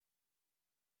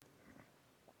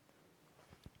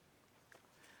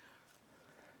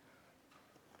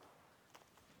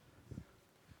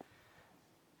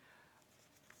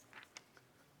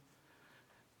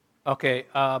Okay.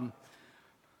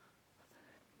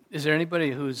 Is there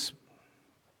anybody who's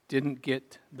didn't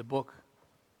get the book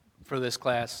for this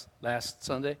class last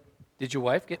Sunday? Did your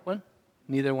wife get one?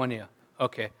 Neither one of you.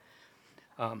 Okay.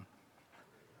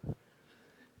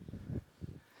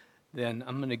 Then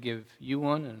I'm going to give you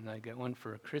one, and I got one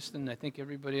for Kristen. I think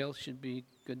everybody else should be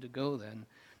good to go then.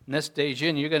 Next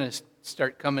Dejin, you're going to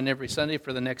start coming every Sunday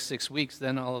for the next 6 weeks.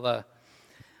 Then I'll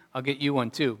get you one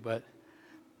too. But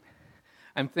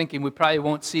I'm thinking we probably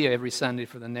won't see you every Sunday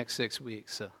for the next 6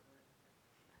 weeks. So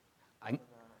I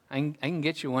can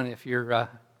get you one if you're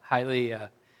highly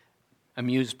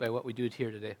amused by what we do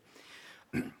here today.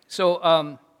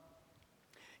 So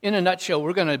in a nutshell,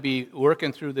 we're going to be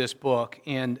working through this book.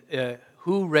 And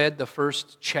who read the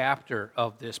first chapter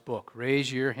of this book?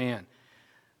 Raise your hand.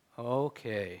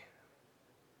 Okay.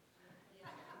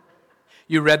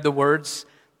 You read the words,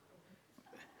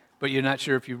 but you're not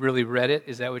sure if you really read it?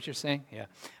 Is that what you're saying? Yeah.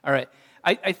 All right.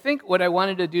 I think what I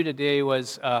wanted to do today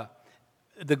was,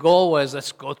 the goal was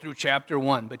let's go through chapter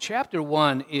 1. But chapter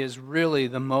 1 is really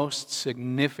the most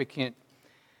significant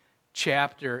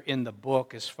chapter in the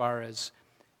book as far as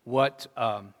what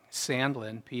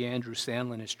Sandlin, P. Andrew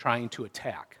Sandlin, is trying to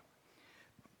attack.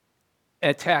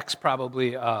 Attack's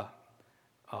probably a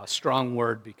strong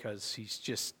word because he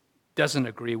just doesn't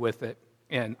agree with it,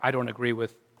 and I don't agree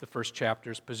with the first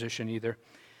chapter's position either.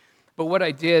 But what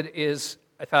I did is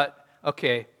I thought,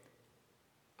 okay,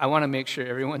 I want to make sure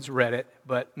everyone's read it,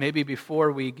 but maybe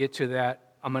before we get to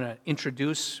that, I'm going to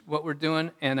introduce what we're doing,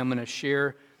 and I'm going to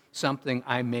share something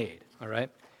I made, all right?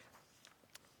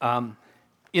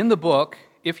 In the book,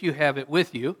 if you have it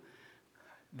with you,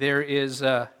 there is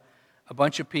a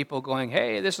bunch of people going,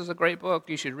 hey, this is a great book,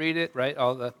 you should read it, right?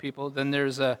 All the people. Then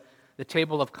there's the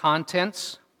table of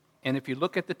contents, and if you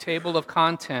look at the table of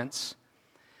contents,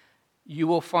 you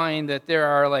will find that there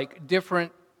are like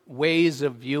different ways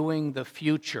of viewing the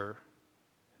future.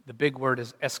 The big word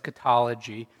is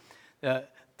eschatology.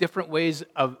 Different ways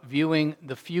of viewing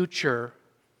the future,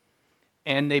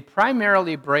 and they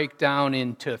primarily break down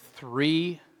into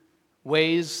 3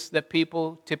 ways that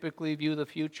people typically view the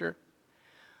future.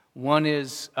 One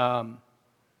is called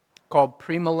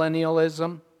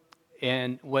premillennialism,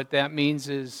 and what that means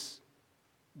is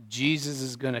Jesus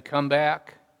is going to come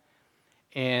back,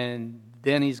 and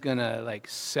then he's going to like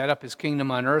set up his kingdom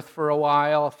on earth for a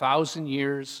while, 1,000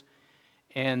 years,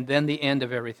 and then the end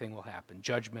of everything will happen,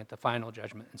 judgment, the final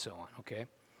judgment, and so on, okay?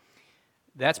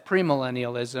 That's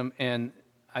premillennialism, and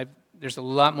there's a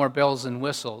lot more bells and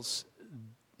whistles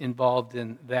involved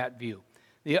in that view.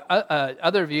 The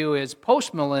other view is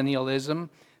postmillennialism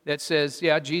that says,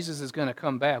 yeah, Jesus is going to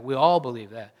come back. We all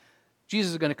believe that.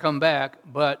 Jesus is going to come back,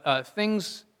 but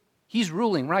he's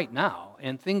ruling right now,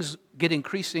 and things get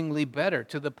increasingly better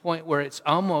to the point where it's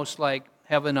almost like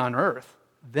heaven on earth.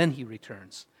 Then he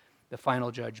returns. The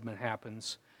final judgment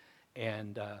happens,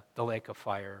 and the lake of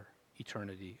fire,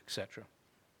 eternity, etc.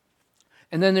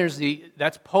 And then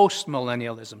that's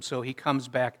post-millennialism. So he comes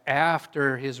back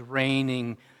after his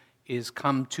reigning is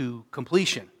come to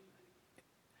completion.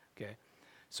 Okay.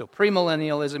 So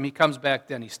premillennialism, he comes back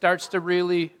then. He starts to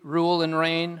really rule and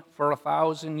reign for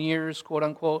 1,000 years, quote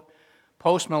unquote.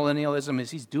 Post-millennialism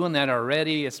is he's doing that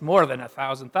already. It's more than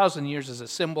 1,000. 1,000 years is a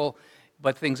symbol,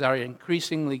 but things are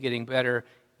increasingly getting better.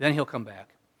 Then he'll come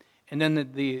back. And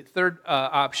then the third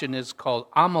option is called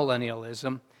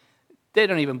amillennialism. They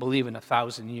don't even believe in a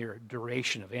 1,000-year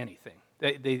duration of anything.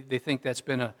 They think that's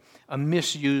been a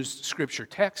misused scripture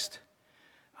text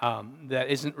that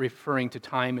isn't referring to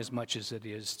time as much as it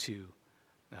is to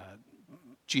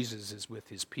Jesus is with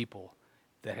his people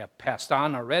that have passed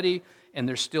on already, and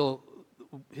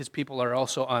his people are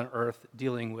also on earth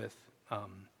dealing with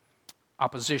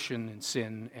opposition and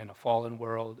sin and a fallen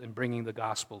world and bringing the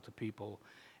gospel to people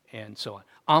and so on.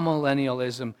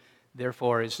 Amillennialism,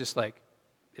 therefore, is just like,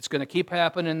 it's going to keep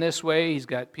happening this way. He's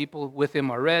got people with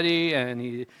him already,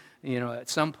 and at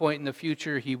some point in the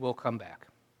future, he will come back.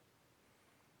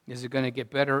 Is it going to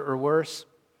get better or worse?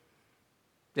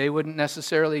 They wouldn't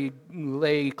necessarily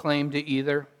lay claim to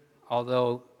either,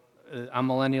 although I'm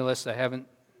millennialist. I haven't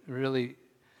really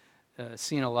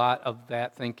seen a lot of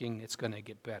that thinking it's going to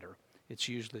get better. It's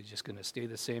usually just going to stay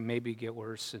the same, maybe get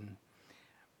worse.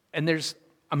 And there's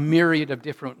a myriad of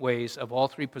different ways of all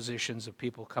 3 positions of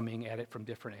people coming at it from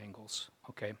different angles,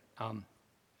 okay?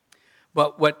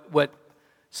 But what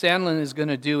Sandlin is going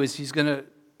to do is he's going to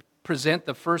present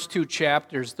the first 2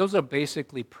 chapters. Those are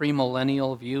basically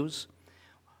premillennial views.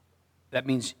 That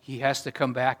means he has to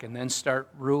come back and then start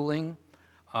ruling.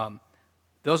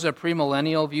 Those are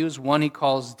premillennial views. One he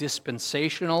calls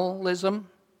dispensationalism,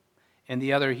 and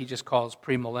the other he just calls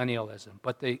premillennialism.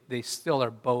 But they still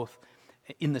are both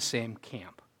in the same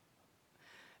camp.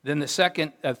 Then the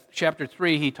second, chapter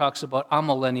 3, he talks about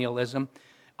amillennialism.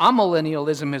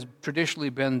 Amillennialism has traditionally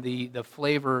been the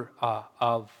flavor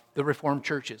of the Reformed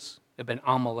churches. They've been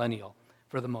amillennial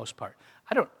for the most part.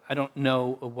 I don't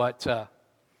know what does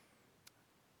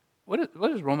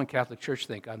Roman Catholic Church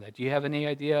think on that? Do you have any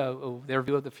idea of their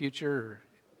view of the future? Or?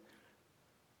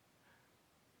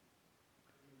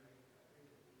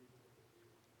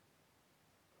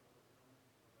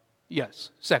 Yes,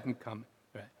 second coming.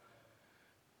 Right.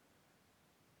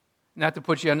 Not to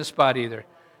put you on the spot either.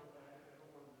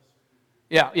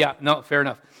 Yeah, no, fair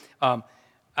enough.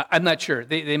 I'm not sure.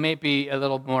 They may be a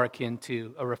little more akin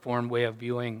to a Reformed way of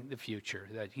viewing the future,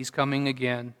 that he's coming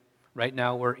again. Right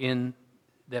now we're in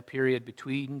that period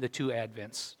between the two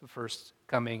Advents, the first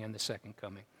coming and the second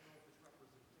coming.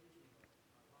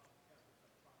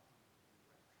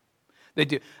 They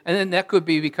do. And then that could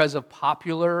be because of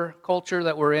popular culture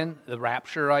that we're in, the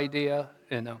rapture idea,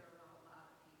 you know.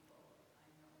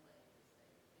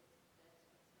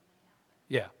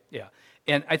 Yeah.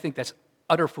 And I think that's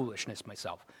utter foolishness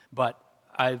myself. But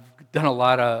I've done a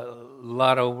lot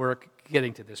of work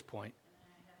getting to this point.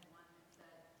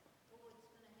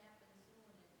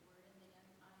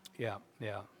 Yeah.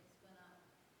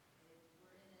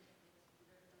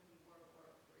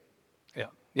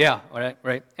 Yeah,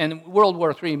 right. And World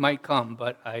War III might come,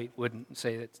 but I wouldn't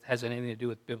say it has anything to do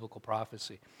with biblical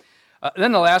prophecy.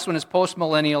 Then the last one is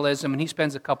postmillennialism, and he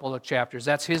spends a couple of chapters.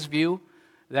 That's his view.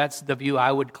 That's the view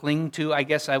I would cling to. I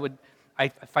guess I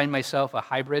find myself a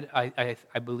hybrid. I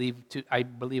believe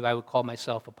I would call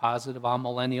myself a positive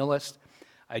amillennialist.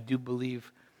 I do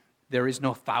believe there is no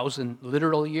 1,000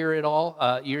 literal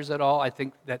years at all. I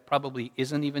think that probably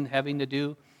isn't even having to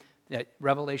do, that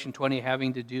Revelation 20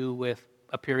 having to do with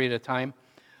a period of time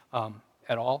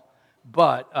at all.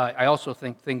 But I also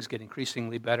think things get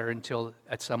increasingly better until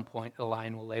at some point the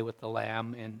lion will lay with the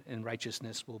lamb and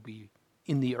righteousness will be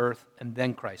in the earth, and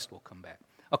then Christ will come back.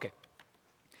 Okay.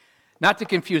 Not to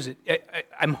confuse it,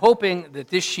 I'm hoping that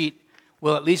this sheet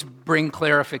will at least bring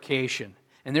clarification.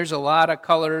 And there's a lot of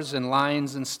colors and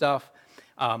lines and stuff,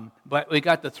 but we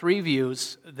got the three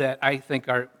views that I think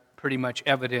are pretty much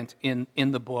evident in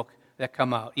the book that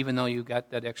come out, even though you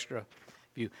got that extra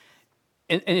view.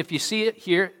 And if you see it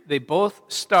here, they both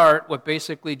start with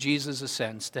basically Jesus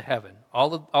ascends to heaven.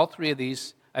 All three of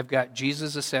these, I've got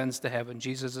Jesus ascends to heaven,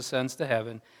 Jesus ascends to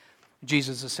heaven,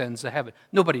 Jesus ascends to heaven.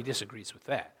 Nobody disagrees with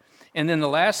that. And then the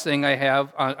last thing I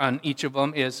have on each of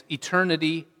them is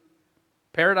eternity,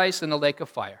 paradise, and the lake of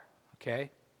fire.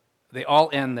 Okay? They all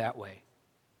end that way,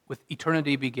 with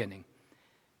eternity beginning.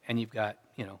 And you've got,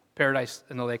 paradise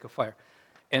and the lake of fire.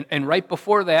 And right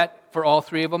before that, for all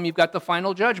three of them, you've got the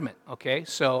final judgment. Okay?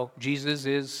 So Jesus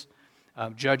is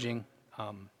judging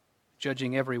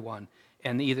everyone.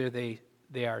 And either they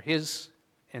are his,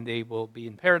 and they will be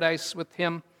in paradise with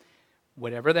him,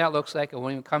 whatever that looks like. I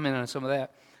won't even comment on some of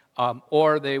that.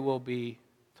 Or they will be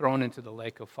thrown into the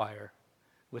lake of fire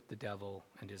with the devil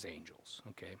and his angels,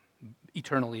 okay?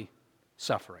 Eternally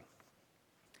suffering.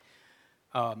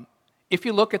 If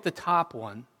you look at the top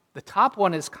one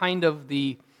is kind of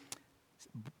the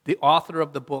author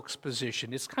of the book's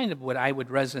position. It's kind of what I would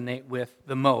resonate with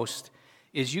the most,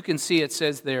 is you can see it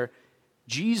says there,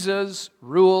 Jesus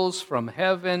rules from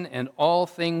heaven and all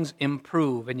things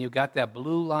improve. And you've got that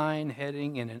blue line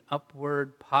heading in an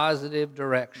upward positive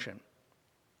direction.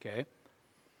 Okay?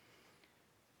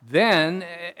 Then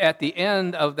at the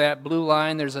end of that blue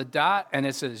line, there's a dot and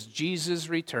it says Jesus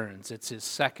returns. It's his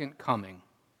second coming.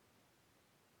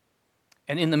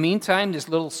 And in the meantime, this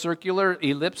little circular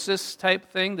ellipsis type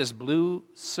thing, this blue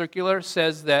circular,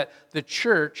 says that the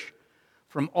church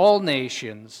from all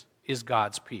nations is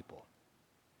God's people.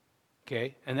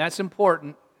 Okay, and that's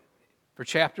important for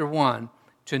chapter 1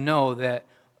 to know that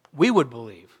we would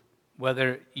believe,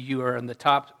 whether you are on the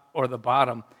top or the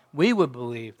bottom, we would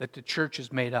believe that the church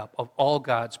is made up of all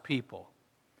God's people,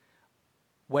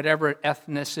 whatever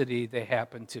ethnicity they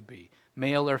happen to be,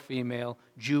 male or female,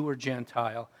 Jew or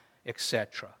Gentile,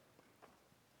 etc.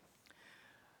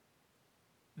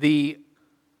 The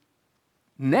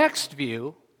next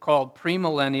view, called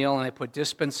premillennial, and I put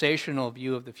dispensational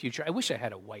view of the future. I wish I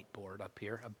had a whiteboard up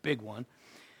here, a big one.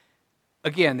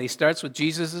 Again, they starts with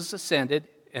Jesus is ascended,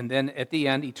 and then at the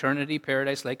end, eternity,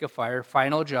 paradise, lake of fire,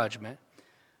 final judgment.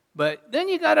 But then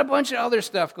you got a bunch of other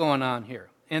stuff going on here.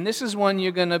 And this is one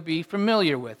you're going to be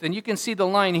familiar with. And you can see the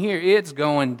line here, it's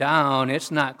going down,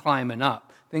 it's not climbing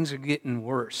up. Things are getting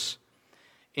worse.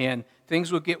 And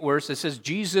things will get worse. It says,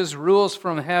 Jesus rules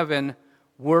from heaven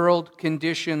world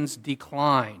conditions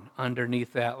decline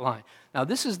underneath that line. Now,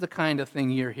 this is the kind of thing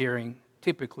you're hearing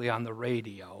typically on the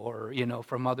radio or,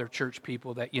 from other church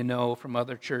people that from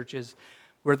other churches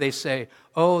where they say,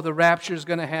 oh, the rapture's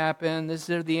going to happen, these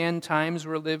are the end times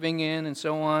we're living in, and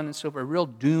so on and so forth. A real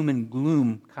doom and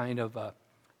gloom kind of a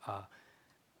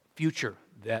future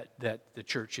that the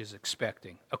church is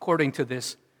expecting, according to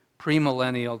this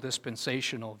premillennial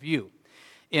dispensational view.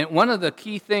 And one of the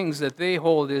key things that they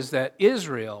hold is that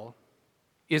Israel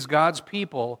is God's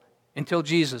people until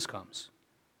Jesus comes.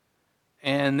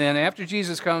 And then after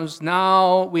Jesus comes,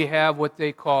 now we have what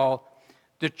they call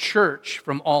the church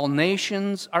from all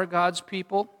nations are God's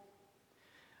people.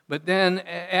 But then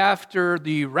after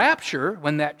the rapture,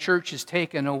 when that church is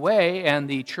taken away and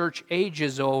the church age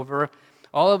is over,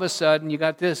 all of a sudden you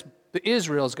got this,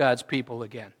 Israel's God's people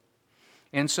again.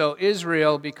 And so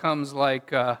Israel becomes like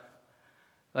the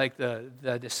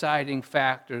deciding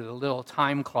factor, the little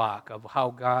time clock of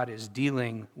how God is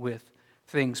dealing with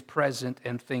things present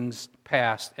and things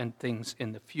past and things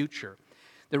in the future.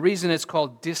 The reason it's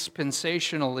called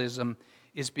dispensationalism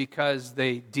is because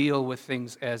they deal with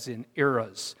things as in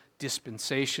eras,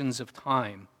 dispensations of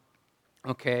time,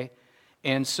 okay?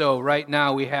 And so right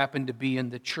now we happen to be in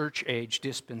the church age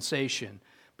dispensation,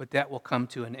 but that will come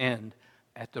to an end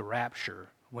at the rapture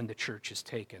when the church is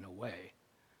taken away.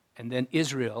 And then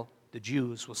Israel, the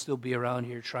Jews, will still be around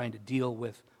here trying to deal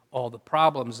with all the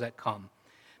problems that come,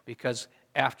 because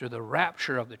after the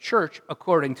rapture of the church,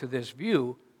 according to this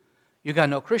view, you got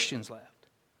no Christians left,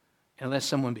 unless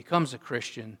someone becomes a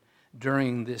Christian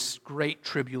during this great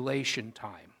tribulation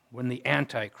time when the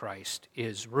Antichrist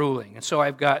is ruling. And so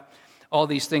I've got all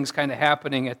these things kind of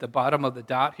happening at the bottom of the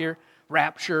dot here.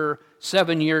 Rapture,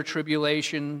 7-year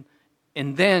tribulation,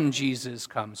 and then Jesus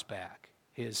comes back,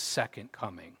 his second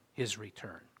coming, his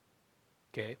return.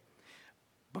 Okay?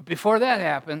 But before that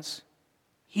happens,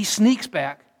 he sneaks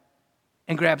back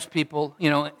and grabs people,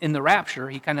 in the rapture.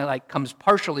 He kind of like comes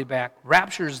partially back,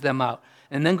 raptures them out,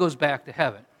 and then goes back to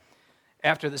heaven.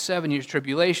 After the 7 years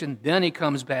tribulation, then he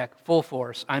comes back full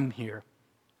force. I'm here,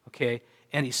 okay?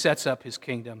 And he sets up his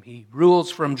kingdom. He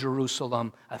rules from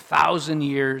Jerusalem 1,000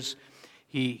 years.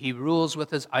 He rules with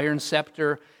his iron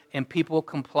scepter, and people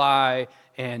comply,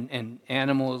 and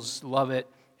animals love it.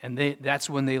 And that's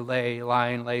when they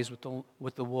lion lays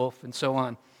with the wolf, and so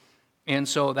on. And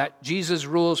so that Jesus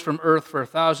rules from earth for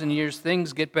 1,000 years,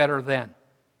 things get better then,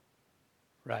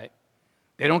 right?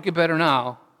 They don't get better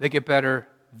now. They get better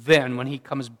then when he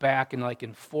comes back and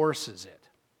enforces it,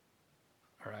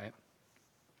 all right?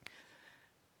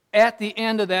 At the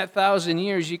end of that 1,000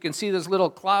 years, you can see this little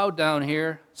cloud down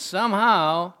here.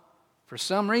 Somehow, for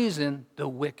some reason, the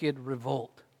wicked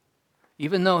revolt.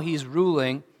 Even though he's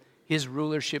ruling, his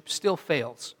rulership still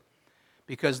fails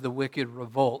because the wicked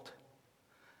revolt.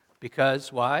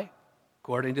 Because, why?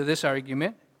 According to this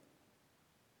argument,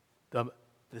 the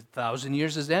 1,000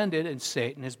 years has ended and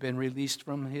Satan has been released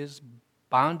from his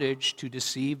bondage to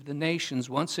deceive the nations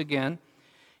once again.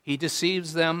 He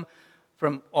deceives them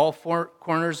from all four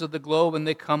corners of the globe, and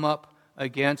they come up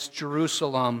against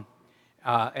Jerusalem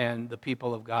and the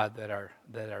people of God that are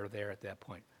there at that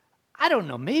point. I don't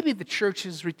know. Maybe the church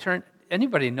has returned.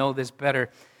 Anybody know this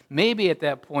better? Maybe at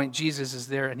that point Jesus is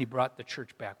there and he brought the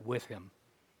church back with him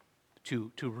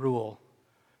to rule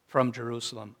from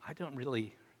Jerusalem.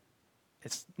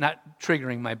 It's not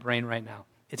triggering my brain right now.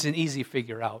 It's an easy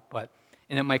figure out,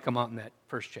 and it might come out in that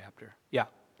first chapter. Yeah,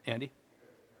 Andy?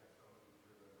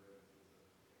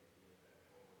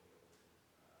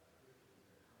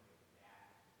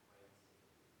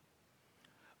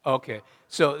 Okay,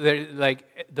 so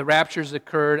the rapture's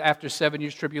occurred after 7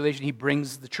 years tribulation. He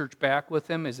brings the church back with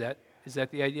him. Is that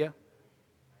the idea?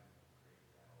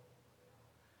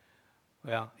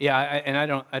 Well,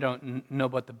 yeah, I don't know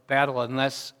about the battle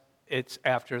unless it's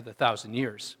after the 1,000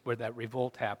 years where that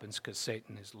revolt happens because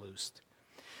Satan is loosed.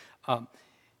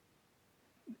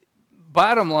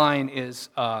 Bottom line is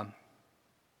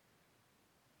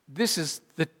this is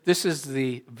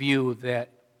the view that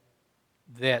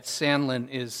Sandlin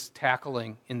is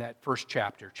tackling in that first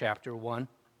chapter, chapter 1.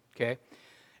 Okay,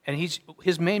 and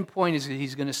his main point is that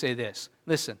he's going to say this.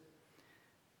 Listen,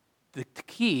 the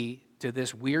key to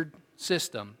this weird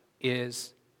system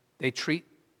is they treat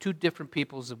two different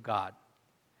peoples of God.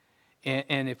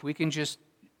 And if we can just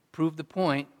prove the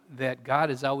point that God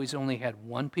has always only had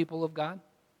one people of God,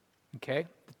 okay,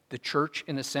 the church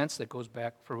in a sense that goes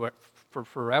back for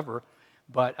forever,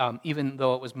 but even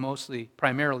though it was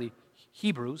primarily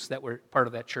Hebrews that were part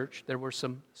of that church, there were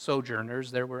some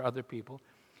sojourners, there were other people.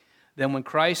 Then when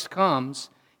Christ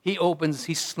comes,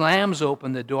 He slams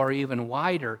open the door even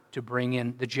wider to bring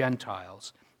in the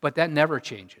Gentiles. But that never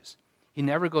changes. He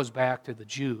never goes back to the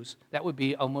Jews. That would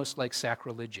be almost like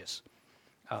sacrilegious.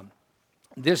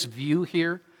 This view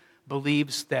here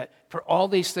believes that for all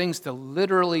these things to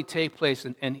literally take place,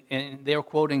 and they're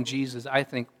quoting Jesus, I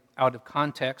think, out of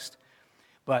context,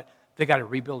 but they got to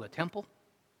rebuild a temple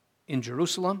in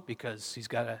Jerusalem because he's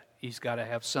got to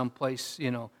have some place,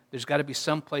 there's got to be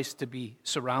some place to be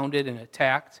surrounded and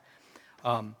attacked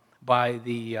by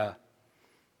the,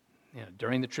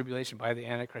 during the tribulation, by the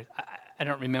Antichrist. I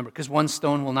don't remember, because one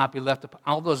stone will not be left upon.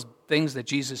 All those things that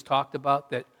Jesus talked about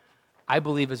that I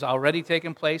believe has already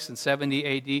taken place in 70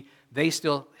 A.D., they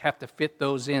still have to fit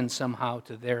those in somehow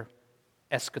to their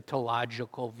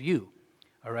eschatological view.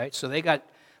 All right, so they got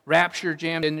rapture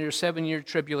jammed in their 7-year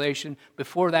tribulation.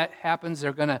 Before that happens,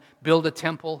 they're going to build a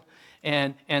temple,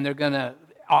 and they're going to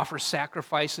offer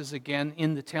sacrifices again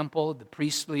in the temple. The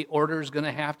priestly order is going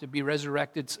to have to be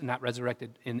resurrected, not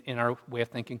resurrected in our way of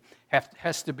thinking,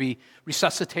 has to be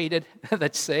resuscitated,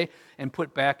 let's say, and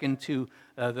put back into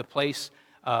the place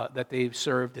that they've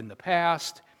served in the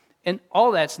past. And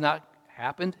all that's not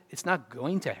happened. It's not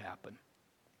going to happen.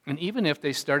 And even if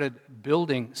they started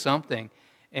building something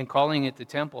and calling it the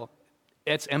temple,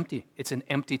 it's empty. It's an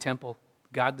empty temple.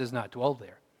 God does not dwell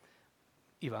there.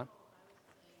 Yvonne?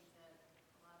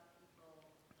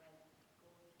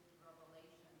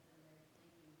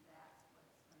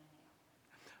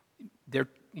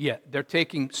 They're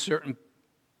taking certain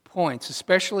points,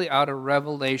 especially out of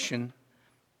Revelation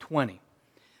 20.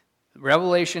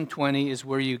 Revelation 20 is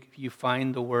where you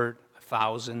find the word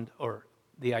 1,000, or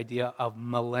the idea of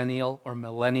millennial or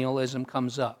millennialism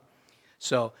comes up.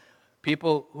 So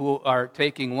people who are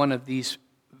taking one of these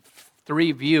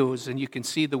three views, and you can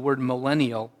see the word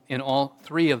millennial in all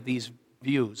three of these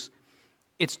views,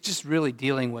 it's just really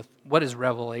dealing with what is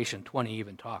Revelation 20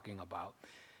 even talking about.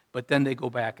 But then they go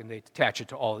back and they attach it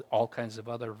to all kinds of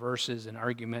other verses and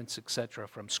arguments, etc.,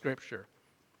 from Scripture.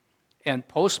 And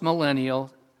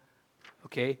postmillennial,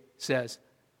 says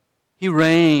he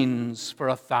reigns for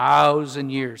 1,000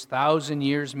 years. 1,000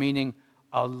 years meaning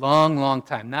a long, long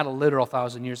time, not a literal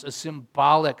 1,000 years, a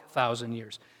symbolic 1,000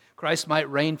 years. Christ might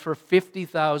reign for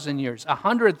 50,000 years,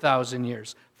 100,000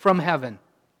 years from heaven.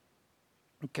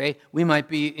 We might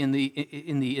be in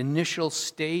the initial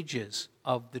stages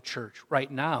of the church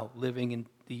right now, living in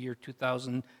the year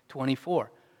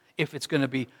 2024. If it's going to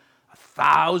be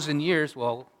 1,000 years,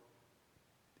 well,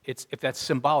 if that's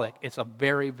symbolic, it's a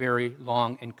very, very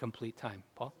long and complete time.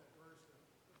 Paul?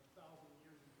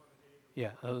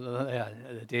 Yeah,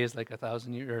 a day is like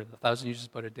 1,000 years, or 1,000 years is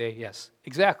but a day. Yes,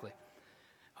 exactly.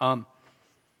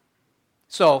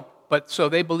 So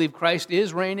they believe Christ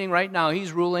is reigning right now.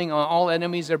 He's ruling. All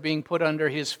enemies are being put under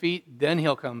his feet. Then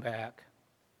he'll come back.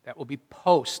 That will be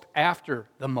after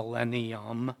the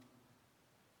millennium.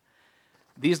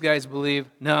 These guys believe,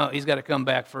 no, he's got to come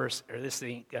back first, or this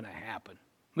ain't going to happen.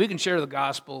 We can share the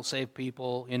gospel, save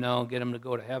people, get them to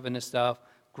go to heaven and stuff.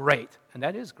 Great, and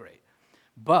that is great.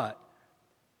 But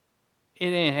it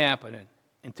ain't happening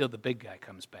until the big guy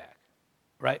comes back,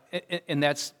 right? And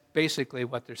that's basically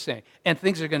what they're saying. And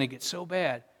things are going to get so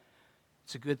bad,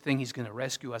 it's a good thing he's going to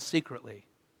rescue us secretly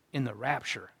in the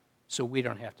rapture so we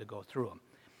don't have to go through them.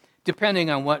 Depending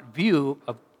on what view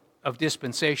of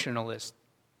dispensationalism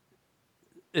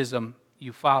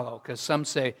you follow, because some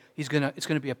say it's going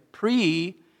to be a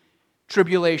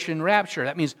pre-tribulation rapture.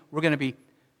 That means we're going to be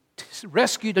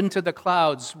rescued into the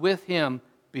clouds with him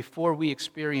before we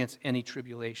experience any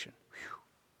tribulation. Whew.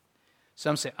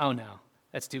 Some say, oh no,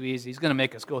 that's too easy. He's going to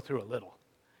make us go through a little.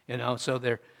 So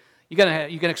you're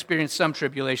going to experience some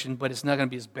tribulation, but it's not going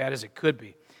to be as bad as it could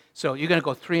be. So you're going to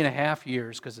go 3.5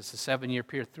 years, because it's a 7-year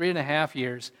period, 3.5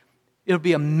 years. It'll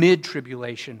be a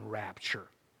mid-tribulation rapture.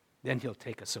 Then he'll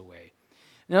take us away.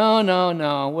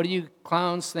 No. What are you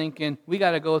clowns thinking? We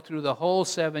got to go through the whole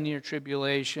 7-year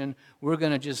tribulation. We're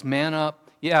going to just man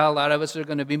up. Yeah, a lot of us are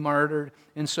going to be martyred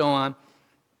and so on.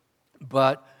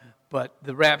 But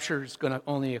the rapture is going to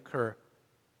only occur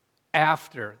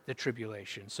after the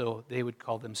tribulation. So they would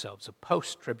call themselves a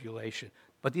post-tribulation.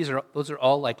 But those are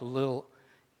all like little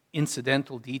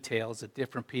incidental details that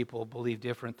different people believe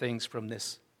different things from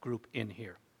this group in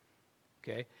here.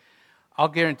 Okay? I'll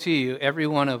guarantee you every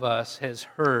one of us has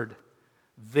heard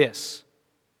this.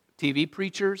 TV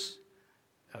preachers,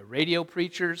 radio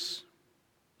preachers,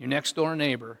 your next door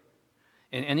neighbor,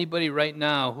 and anybody right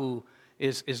now who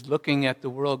is looking at the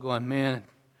world going, man,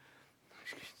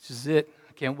 this is it.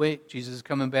 I can't wait. Jesus is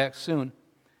coming back soon.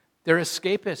 They're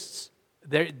escapists.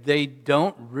 They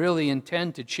don't really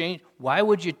intend to change. Why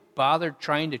would you bother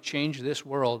trying to change this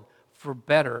world for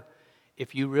better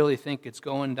if you really think it's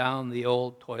going down the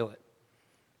old toilet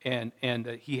and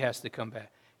he has to come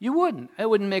back. You wouldn't. It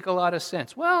wouldn't make a lot of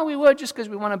sense. Well, we would just because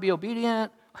we want to be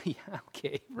obedient. Yeah,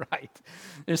 okay, right.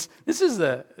 This is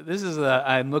the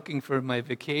I'm looking for my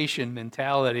vacation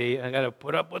mentality. I got to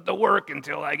put up with the work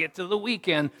until I get to the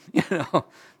weekend.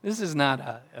 This is not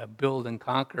a build and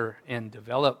conquer and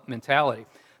develop mentality.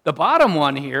 The bottom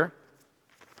one here,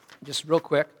 just real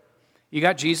quick, you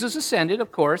got Jesus ascended,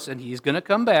 of course, and he's going to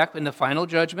come back in the final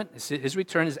judgment. His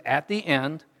return is at the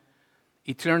end.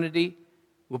 Eternity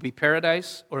will be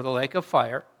paradise or the lake of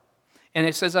fire. And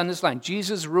it says on this line,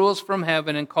 Jesus rules from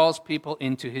heaven and calls people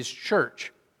into his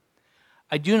church.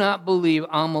 I do not believe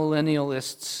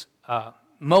amillennialists,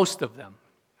 most of them,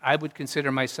 I would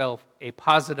consider myself a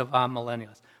positive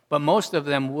amillennialist, but most of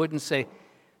them wouldn't say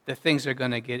that things are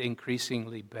going to get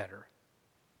increasingly better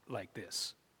like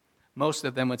this. Most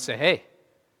of them would say, hey,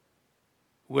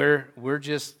 we're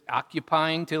just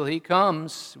occupying till he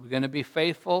comes. We're going to be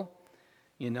faithful.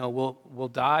 We'll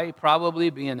die,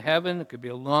 probably be in heaven. It could be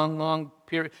a long, long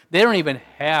period. They don't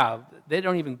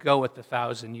even go with the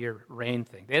 1,000-year reign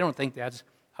thing. They don't think that's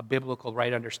a biblical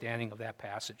right understanding of that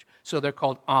passage. So they're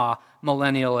called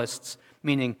millennialists,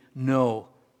 meaning no,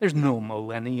 there's no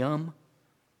millennium,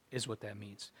 is what that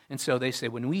means. And so they say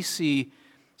when we see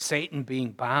Satan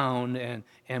being bound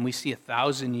and we see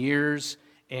 1,000 years,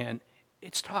 and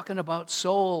it's talking about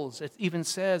souls. It even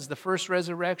says the first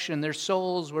resurrection, their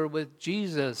souls were with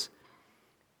Jesus.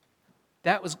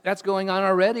 That's going on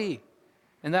already.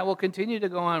 And that will continue to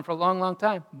go on for a long, long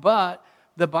time. But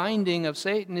the binding of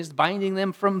Satan is binding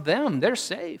them from them. They're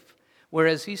safe.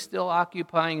 Whereas he's still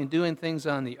occupying and doing things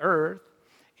on the earth.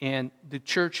 And the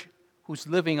church who's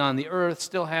living on the earth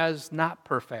still has not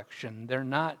perfection. They're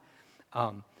not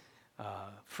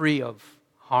free of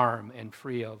harm and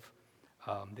free of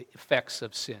the effects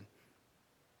of sin.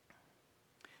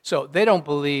 So they don't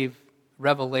believe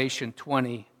Revelation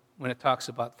 20, when it talks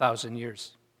about 1,000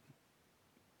 years,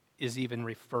 is even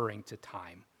referring to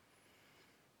time.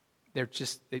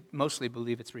 They mostly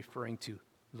believe it's referring to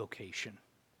location.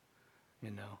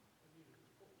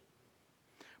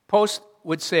 Post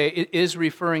would say it is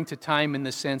referring to time in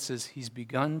the sense as he's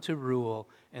begun to rule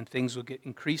and things will get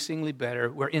increasingly better.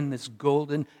 We're in this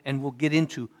golden, and we'll get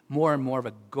into more and more of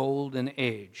a golden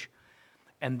age.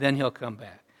 And then he'll come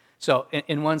back. So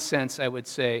in one sense, I would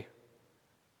say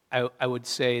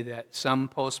that some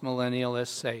postmillennialists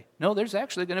say, no, there's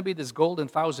actually going to be this golden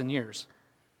 1,000 years.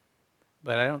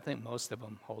 But I don't think most of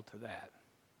them hold to that.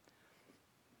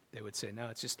 They would say, no,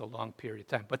 it's just a long period of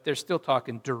time. But they're still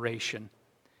talking duration.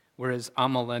 Whereas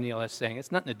amillennial is saying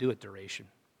it's nothing to do with duration.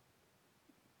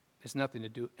 It's nothing to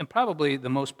do. And probably the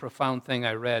most profound thing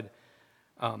I read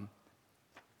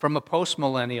from a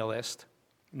postmillennialist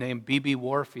named B.B.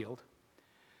 Warfield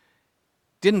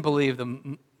didn't believe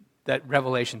that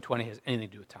Revelation 20 has anything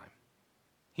to do with time.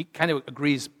 He kind of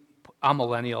agrees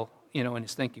amillennial, in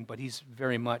his thinking, but he's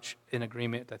very much in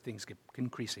agreement that things get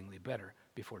increasingly better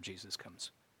before Jesus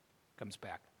comes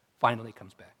back, finally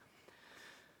comes back.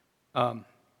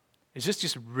 Has this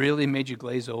just really made you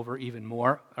glaze over even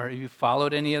more? Or have you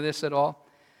followed any of this at all?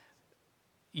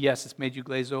 Yes, it's made you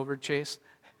glaze over, Chase.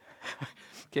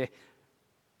 Okay.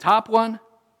 Top one,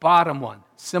 bottom one,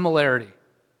 similarity.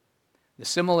 The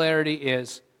similarity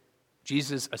is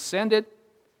Jesus ascended.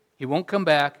 He won't come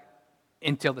back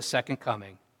until the second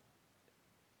coming.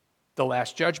 The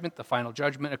last judgment, the final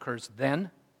judgment occurs then,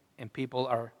 and people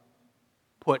are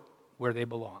put where they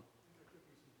belong.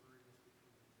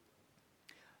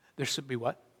 There should be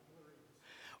what?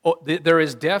 Oh, there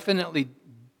is definitely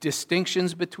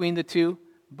distinctions between the two,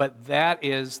 but that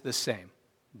is the same.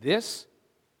 This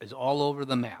is all over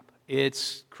the map.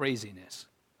 It's craziness.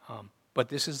 But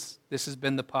this has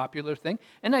been the popular thing.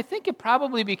 And I think it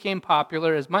probably became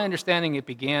popular, as my understanding, it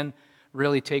began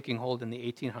really taking hold in the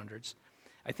 1800s.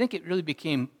 I think it really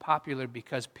became popular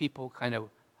because people kind of,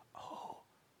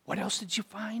 what else did you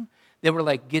find? They were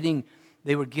getting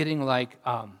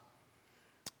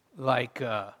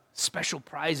special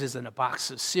prizes in a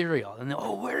box of cereal. And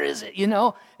where is it,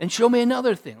 And show me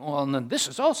another thing. Oh, and then this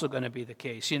is also going to be the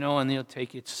case, and they'll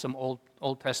take you to some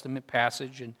Old Testament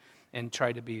passage and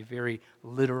try to be very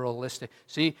literalistic.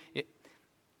 See?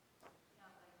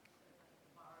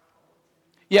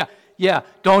 Yeah.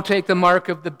 Don't take the mark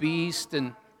of the beast.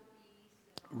 And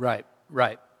right.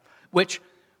 Which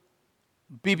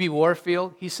B.B.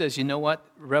 Warfield, he says, you know what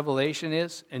Revelation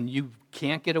is? And you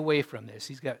can't get away from this.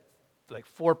 He's got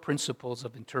 4 principles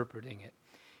of interpreting it.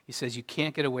 He says you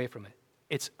can't get away from it.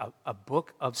 It's a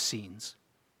book of scenes,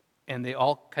 and they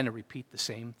all kind of repeat the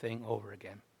same thing over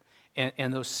again.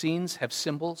 And those scenes have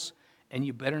symbols, and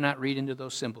you better not read into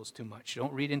those symbols too much.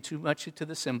 Don't read in too much into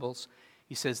the symbols.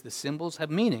 He says the symbols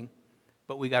have meaning,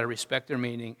 but we got to respect their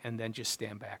meaning and then just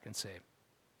stand back and say,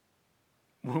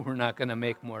 we're not going to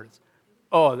make more.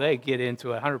 Oh, they get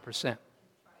into it 100%.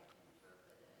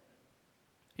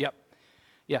 Yep.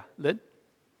 Yeah, Lyd?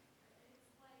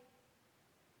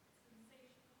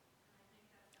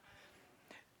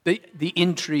 The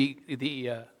intrigue,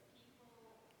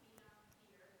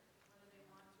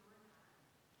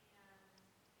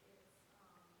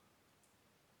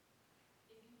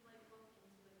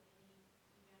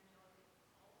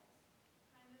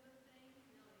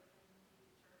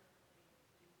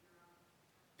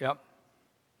 yep.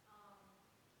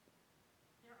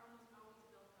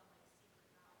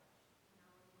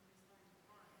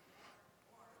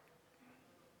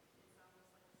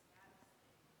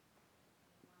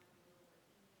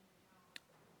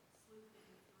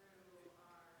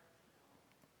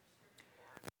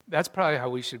 That's probably how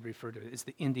we should refer to it. It's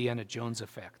the Indiana Jones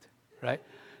effect, right?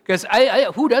 Because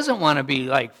who doesn't want to be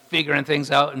like figuring things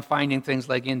out and finding things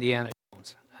like Indiana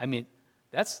Jones? I mean,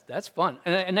 that's fun,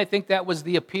 and I think that was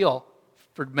the appeal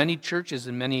for many churches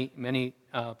in many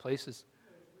places.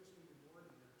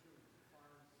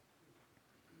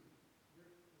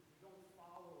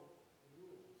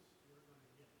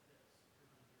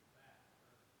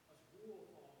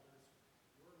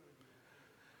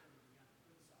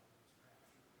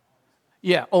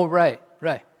 Yeah. Oh, right.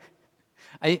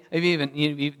 There's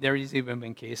even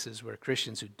been cases where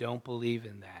Christians who don't believe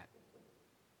in that,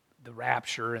 the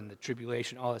rapture and the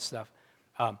tribulation, all this stuff,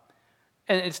 and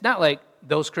it's not like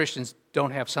those Christians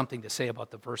don't have something to say about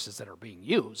the verses that are being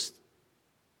used,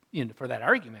 for that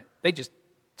argument. They just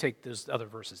take those other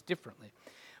verses differently.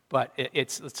 But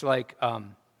it's like, where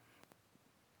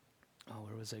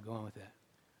was I going with that?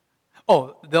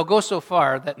 Oh, they'll go so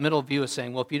far, that middle view is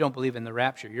saying, well, if you don't believe in the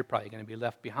rapture, you're probably going to be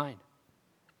left behind.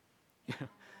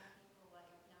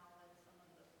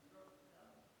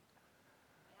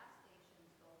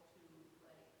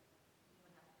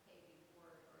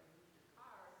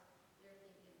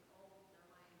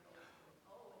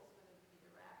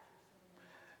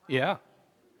 Yeah.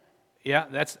 Yeah,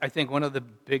 that's, I think, one of the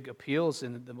big appeals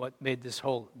and what made this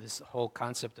whole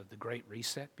concept of the Great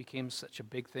Reset became such a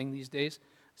big thing these days.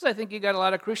 Is I think you got a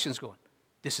lot of Christians going,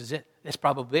 this is it. That's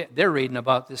probably it. They're reading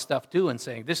about this stuff too and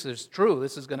saying, this is true.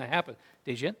 This is going to happen.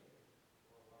 Dejin?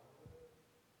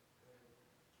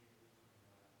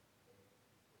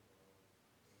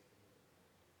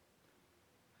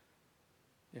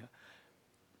 Yeah.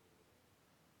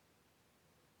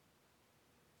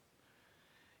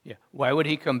 Yeah. Why would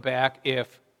he come back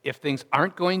if things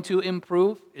aren't going to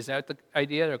improve? Is that the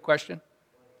idea or question?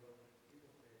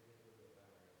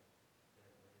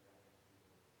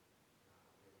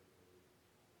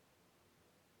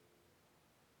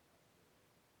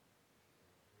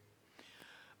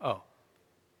 Oh.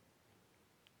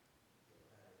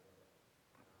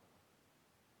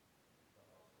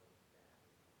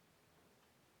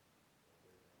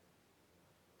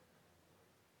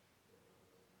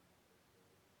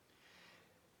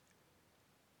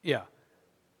 Yeah.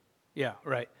 Yeah,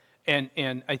 right. And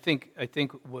I think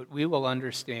what we will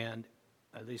understand,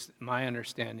 at least my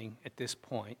understanding at this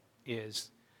point, is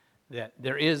that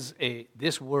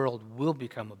this world will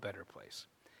become a better place.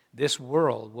 This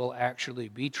world will actually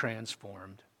be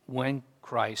transformed when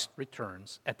Christ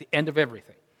returns at the end of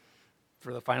everything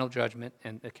for the final judgment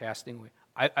and the casting away.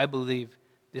 I believe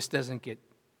this doesn't get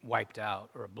wiped out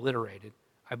or obliterated.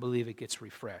 I believe it gets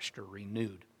refreshed or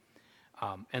renewed.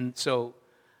 And so,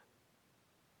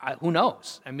 who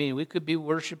knows? I mean, we could be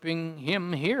worshiping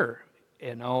him here.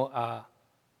 I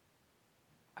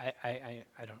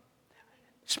don't.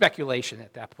 Speculation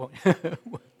at that point.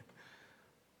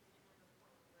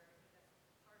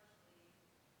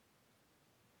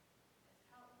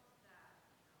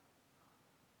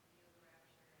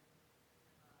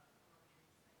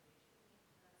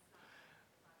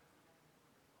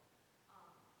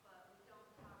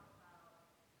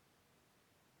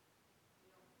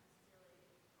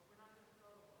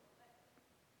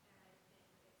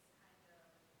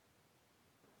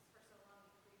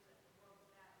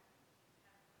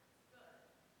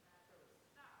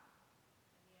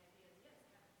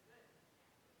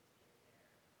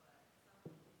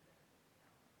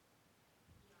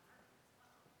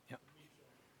 Yeah.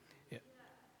 Yeah.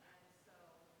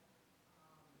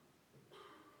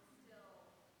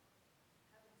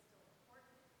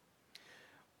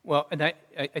 Well, and I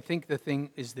think the thing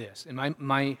is this, and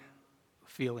my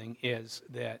feeling is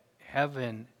that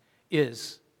heaven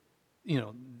is,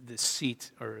 the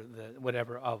seat or the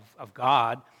whatever of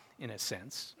God, in a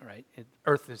sense, right?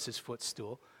 Earth is his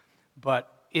footstool. But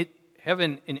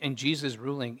heaven and Jesus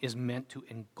ruling is meant to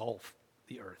engulf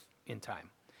the earth in time.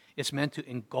 It's meant to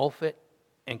engulf it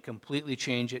and completely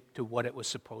change it to what it was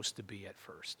supposed to be at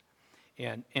first.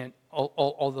 And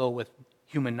although with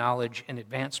human knowledge and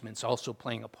advancements also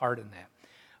playing a part in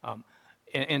that.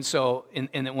 And so,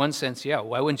 in one sense, yeah,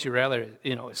 why wouldn't you rather,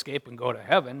 escape and go to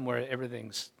heaven where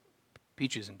everything's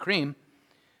peaches and cream?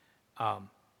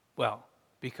 Well,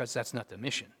 because that's not the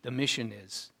mission. The mission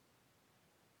is,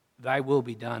 thy will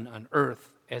be done on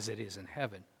earth as it is in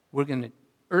heaven.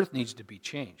 Earth needs to be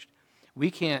changed.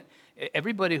 We can't,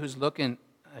 everybody who's looking,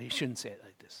 you shouldn't say it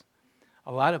like this.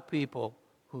 A lot of people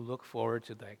who look forward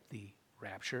to the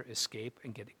rapture, escape,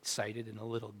 and get excited and a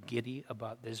little giddy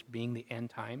about this being the end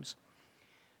times,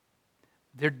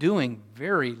 they're doing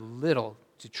very little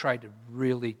to try to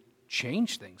really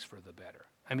change things for the better.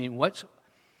 I mean, what's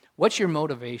your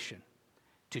motivation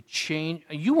to change?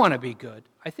 You want to be good.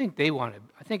 I think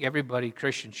everybody,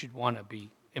 Christian, should want to be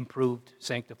improved,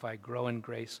 sanctified, grow in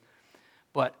grace.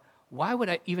 But why would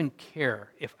I even care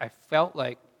if I felt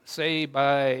like, say,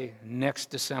 by next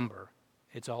December,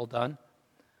 it's all done?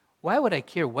 Why would I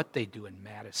care what they do in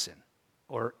Madison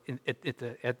or in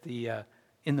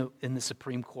the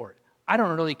Supreme Court? I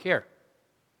don't really care,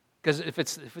 because if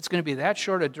it's going to be that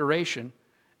short a duration,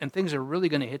 and things are really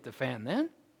going to hit the fan, then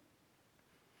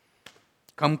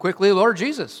come quickly, Lord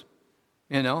Jesus.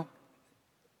 Yeah.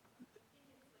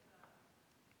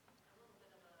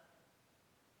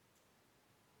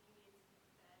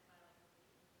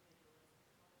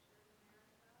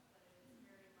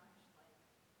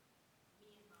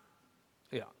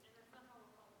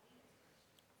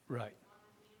 Right.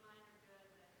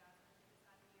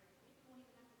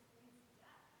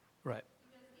 Right.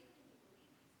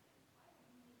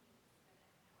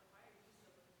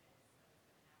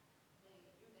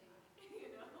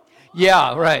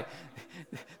 Yeah, right.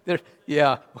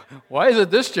 Yeah. Why is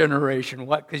it this generation?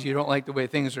 What? Because you don't like the way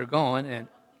things are going.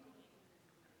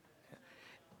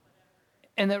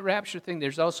 And that rapture thing,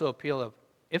 there's also appeal of,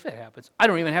 if it happens, I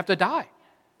don't even have to die.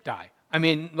 I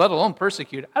mean, let alone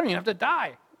persecuted. I don't even have to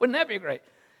die. Wouldn't that be great?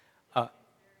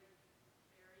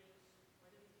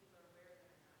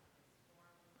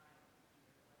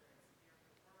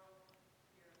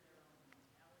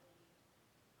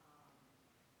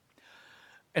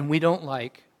 And we don't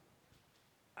like,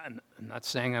 I'm not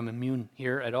saying I'm immune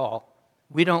here at all,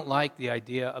 we don't like the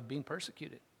idea of being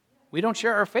persecuted. We don't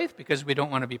share our faith because we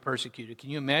don't want to be persecuted. Can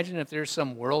you imagine if there's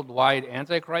some worldwide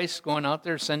antichrist going out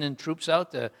there sending troops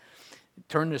out to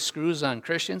turn the screws on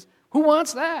Christians? Who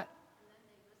wants that?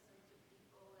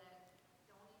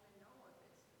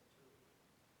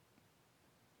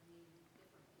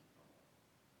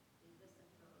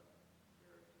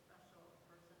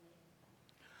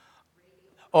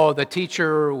 Oh, the teacher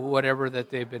or whatever that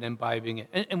they've been imbibing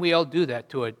it. And we all do that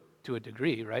to a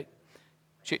degree, right?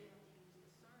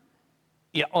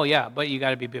 Yeah, oh yeah, but you got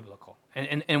to be biblical.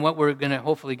 And what we're going to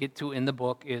hopefully get to in the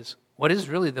book is what is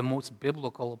really the most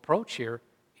biblical approach here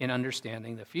in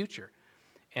understanding the future.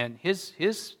 And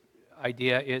his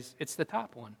idea is it's the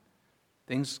top one.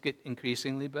 Things get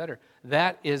increasingly better.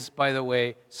 That is, by the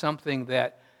way, something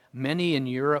that many in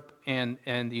Europe and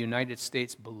the United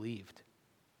States believed.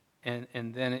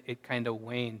 And then it kind of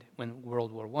waned when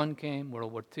World War I came,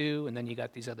 World War II, and then you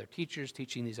got these other teachers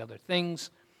teaching these other things.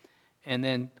 And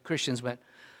then Christians went,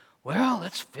 well,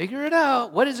 let's figure it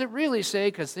out. What does it really say?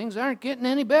 Because things aren't getting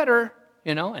any better.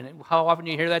 And how often do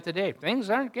you hear that today?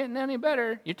 Things aren't getting any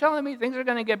better. You're telling me things are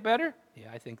going to get better? Yeah,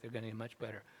 I think they're going to get much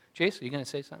better. Chase, are you going to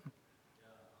say something?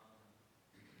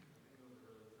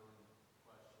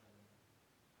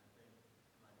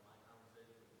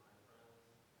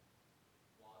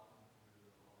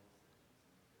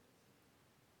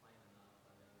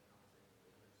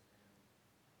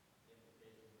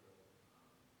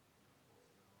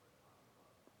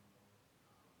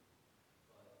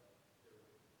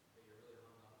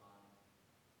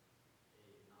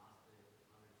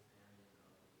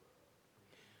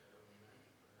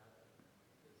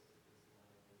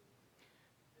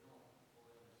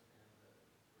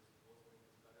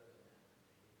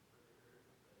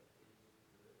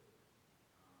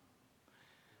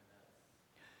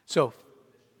 So,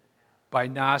 by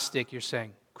Gnostic, you're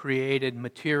saying created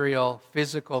material,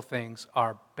 physical things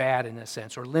are bad in a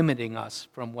sense, or limiting us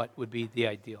from what would be the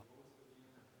ideal.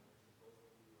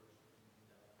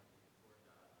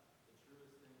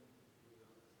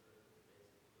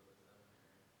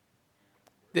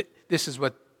 This is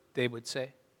what they would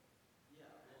say?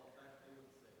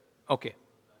 Okay.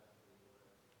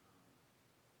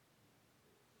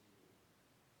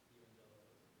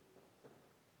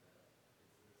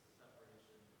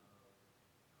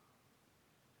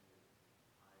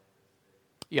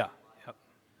 Yeah. Yep.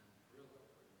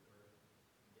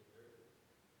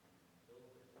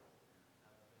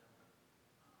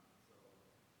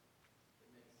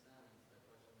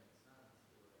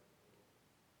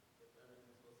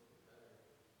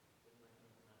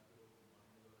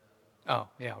 Oh,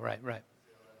 yeah, right.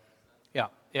 Yeah,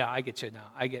 yeah, I get you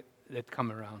now. I get that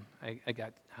come around. I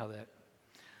got how that.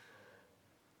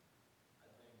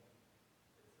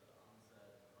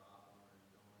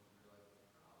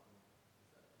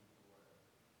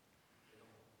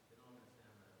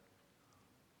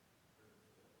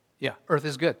 Yeah, earth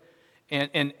is good.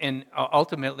 And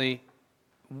ultimately,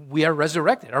 we are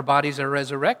resurrected. Our bodies are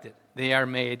resurrected. They are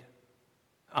made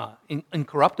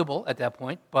incorruptible at that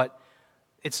point, but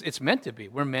it's meant to be.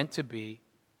 We're meant to be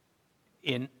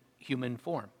in human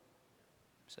form.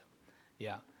 So,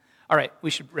 yeah. All right,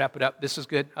 we should wrap it up. This is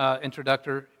good.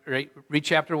 Introductory. Read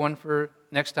chapter 1 for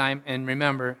next time, and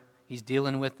remember, he's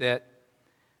dealing with that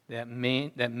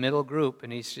middle group,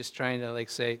 and he's just trying to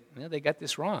say, they got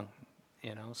this wrong,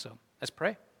 So let's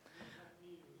pray.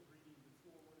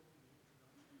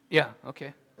 Yeah.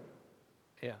 Okay.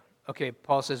 Yeah. Okay.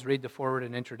 Paul says, read the foreword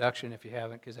and introduction if you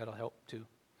haven't, because that'll help too.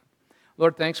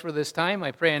 Lord, thanks for this time.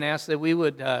 I pray and ask that we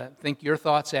would think your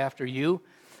thoughts after you,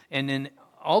 and in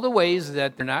all the ways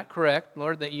that they're not correct,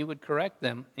 Lord, that you would correct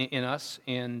them in us.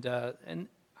 And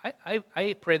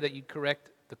I pray that you correct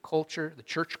the culture, the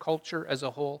church culture as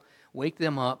a whole, wake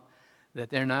them up, that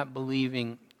they're not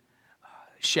believing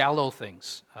shallow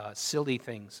things, silly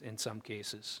things in some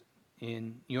cases.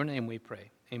 In your name we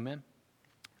pray. Amen.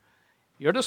 You're